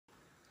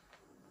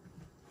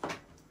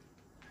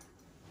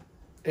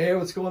Hey,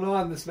 what's going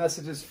on? This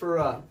message is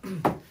for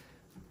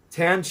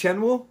Tan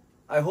Chengwu.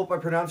 I hope I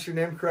pronounced your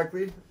name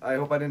correctly. I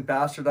hope I didn't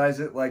bastardize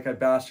it like I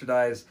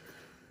bastardize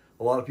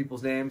a lot of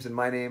people's names, and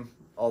my name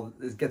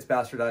it gets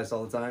bastardized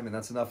all the time, and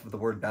that's enough of the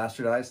word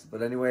bastardized.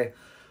 But anyway,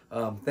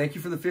 thank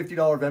you for the $50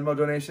 Venmo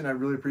donation. I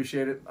really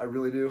appreciate it. I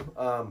really do.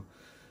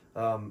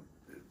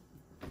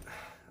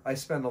 I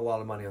spend a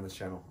lot of money on this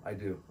channel. I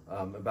do.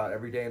 About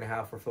every day and a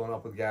half, we're filling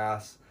up with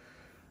gas.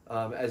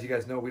 As you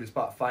guys know, we just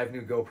bought 5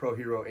 new GoPro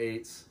Hero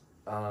 8s.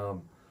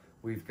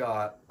 We've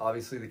got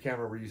obviously the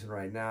camera we're using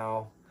right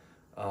now,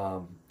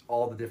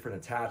 all the different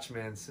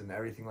attachments and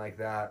everything like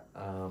that,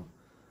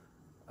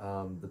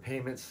 the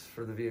payments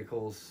for the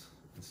vehicles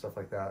and stuff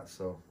like that.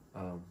 So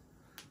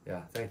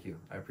yeah, thank you.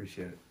 I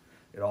appreciate it.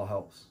 It all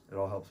helps. It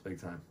all helps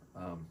big time.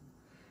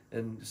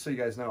 And just so you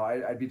guys know,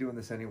 I'd be doing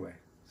this anyway.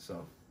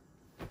 So,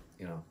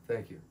 you know,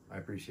 thank you. I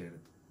appreciate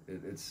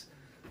it. It's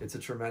a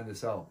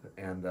tremendous help.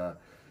 And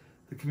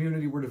the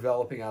community we're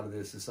developing out of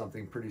this is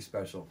something pretty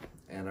special,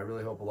 and I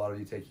really hope a lot of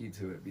you take heed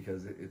to it,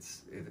 because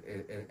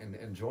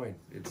and join.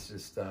 It's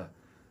just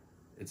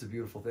it's a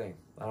beautiful thing.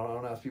 I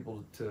don't ask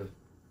people to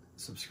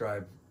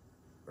subscribe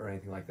or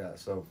anything like that.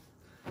 So,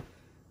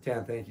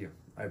 Tan, thank you.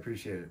 I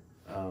appreciate it.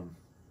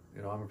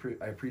 You know,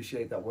 I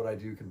appreciate that what I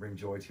do can bring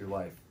joy to your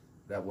life.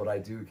 That what I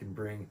do can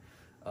bring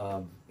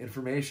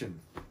information.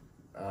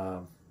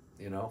 You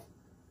know,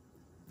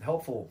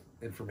 helpful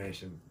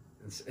information.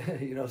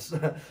 You know,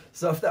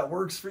 stuff that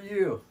works for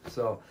you.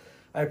 So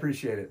I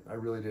appreciate it. I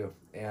really do.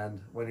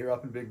 And when you're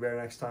up in Big Bear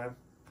next time,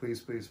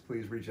 please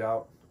reach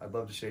out. I'd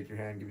love to shake your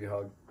hand, give you a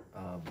hug.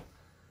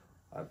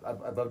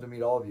 I'd love to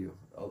meet all of you.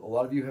 A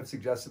lot of you have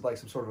suggested like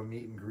some sort of a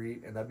meet and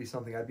greet, and that'd be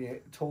something I'd be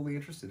totally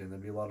interested in.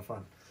 That'd be a lot of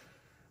fun.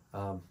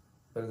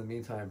 But in the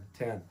meantime,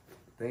 Tan,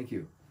 thank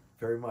you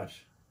very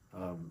much.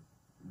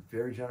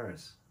 Very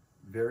generous.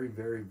 Very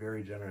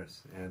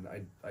generous. And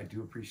I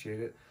do appreciate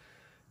it.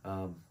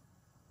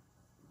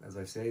 As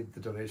I say,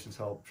 the donations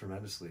help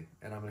tremendously,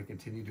 and I'm going to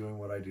continue doing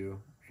what I do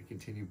and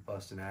continue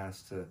busting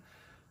ass to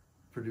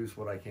produce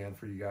what I can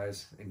for you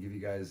guys and give you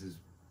guys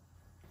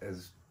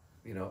as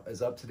you know,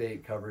 as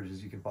up-to-date coverage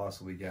as you can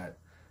possibly get.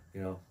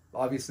 You know,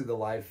 obviously the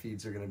live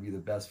feeds are going to be the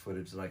best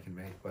footage that I can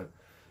make, but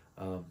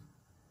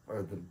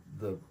or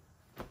the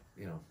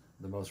you know,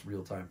 the most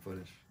real-time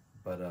footage.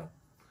 But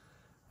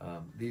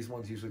these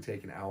ones usually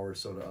take an hour or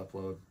so to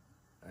upload,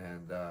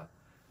 and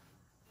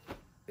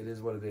it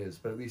is what it is.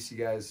 But at least you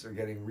guys are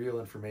getting real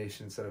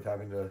information instead of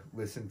having to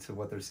listen to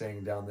what they're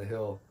saying down the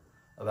hill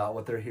about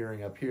what they're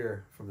hearing up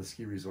here from the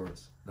ski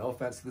resorts. No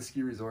offense to the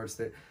ski resorts.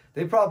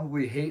 They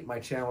probably hate my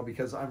channel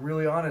because I'm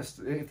really honest.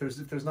 If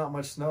there's not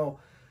much snow,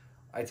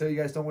 I tell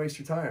you guys, don't waste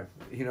your time.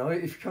 You know,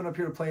 if you're coming up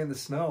here to play in the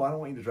snow, I don't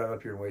want you to drive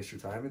up here and waste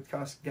your time. It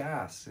costs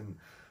gas and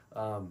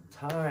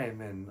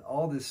time and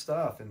all this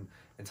stuff, and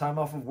time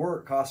off of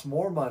work costs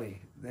more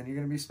money than you're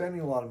going to be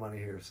spending a lot of money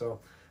here. So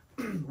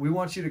we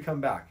want you to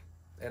come back.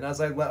 And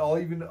as I let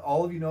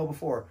all of you know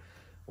before,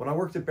 when I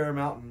worked at Bear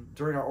Mountain,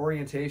 during our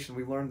orientation,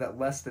 we learned that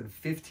less than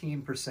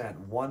 15%,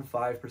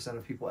 15%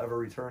 of people ever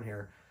return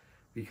here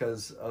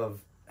because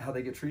of how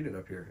they get treated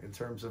up here in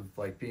terms of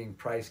like being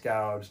price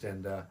gouged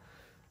and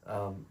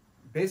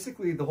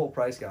basically the whole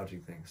price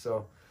gouging thing.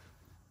 So,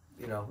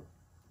 you know,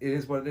 it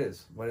is what it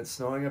is. When it's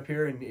snowing up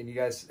here and you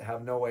guys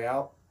have no way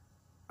out,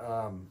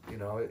 you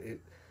know,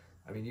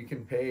 I mean, you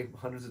can pay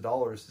hundreds of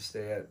dollars to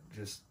stay at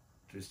just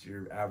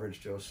your average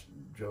Joe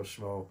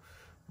Schmo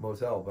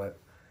motel, but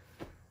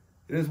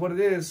it is what it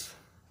is.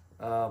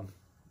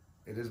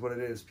 It is what it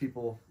is.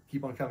 People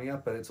keep on coming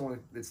up, but it's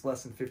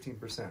less than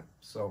 15%.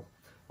 So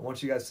I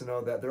want you guys to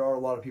know that there are a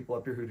lot of people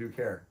up here who do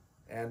care,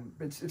 and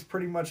it's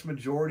pretty much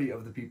majority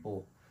of the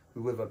people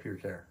who live up here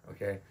care.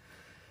 Okay,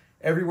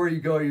 everywhere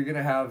you go, you're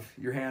gonna have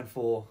your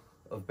handful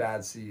of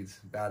bad seeds,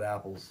 bad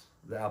apples,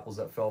 the apples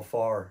that fell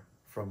far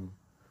from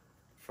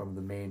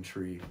the main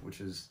tree,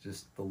 which is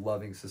just the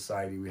loving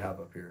society we have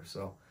up here.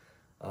 So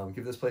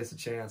give this place a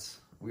chance.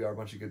 We are a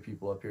bunch of good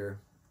people up here.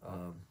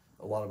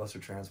 A lot of us are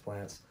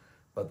transplants,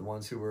 but the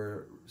ones who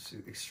are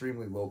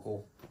extremely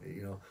local,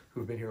 you know, who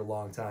have been here a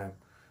long time,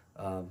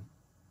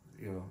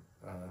 you know,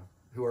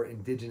 who are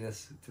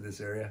indigenous to this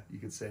area, you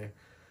could say,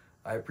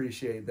 I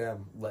appreciate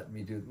them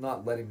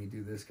not letting me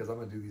do this, because I'm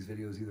going to do these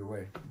videos either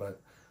way, but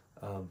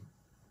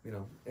you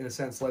know, in a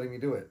sense, letting me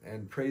do it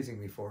and praising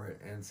me for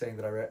it and saying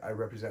that I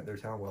represent their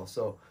town well.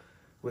 So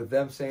with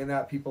them saying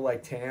that, people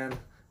like Tan,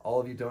 all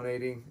of you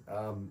donating,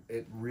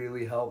 it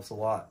really helps a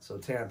lot. So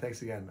Tan,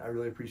 thanks again. I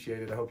really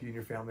appreciate it. I hope you and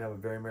your family have a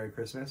very Merry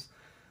Christmas.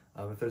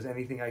 If there's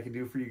anything I can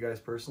do for you guys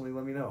personally,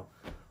 let me know.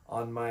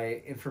 On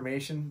my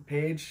information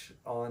page,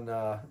 on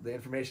the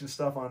information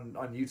stuff on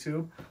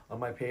YouTube,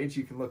 on my page,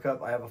 you can look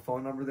up, I have a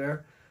phone number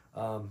there.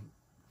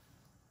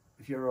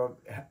 If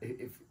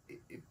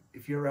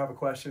you ever have a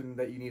question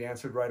that you need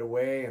answered right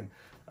away, and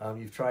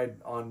you've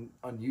tried on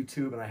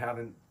YouTube and I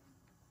haven't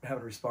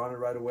responded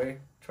right away,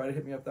 try to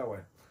hit me up that way.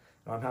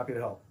 And I'm happy to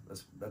help.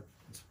 That's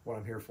what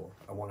I'm here for.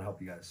 I want to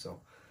help you guys. So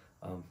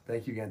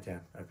thank you again,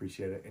 Tan. I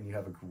appreciate it. And you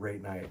have a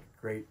great night.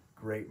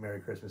 Great Merry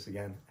Christmas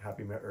again.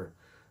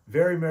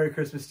 very Merry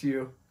Christmas to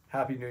you.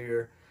 Happy New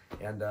Year.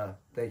 And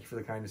thank you for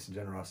the kindness and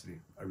generosity.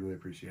 I really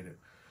appreciate it.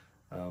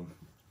 I'm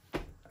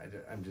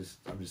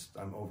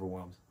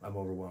overwhelmed. I'm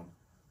overwhelmed.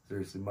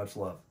 Seriously, much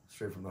love.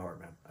 Straight from the heart,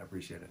 man. I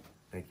appreciate it.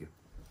 Thank you.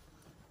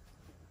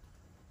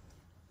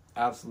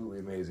 Absolutely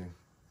amazing.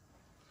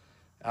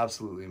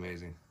 Absolutely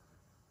amazing.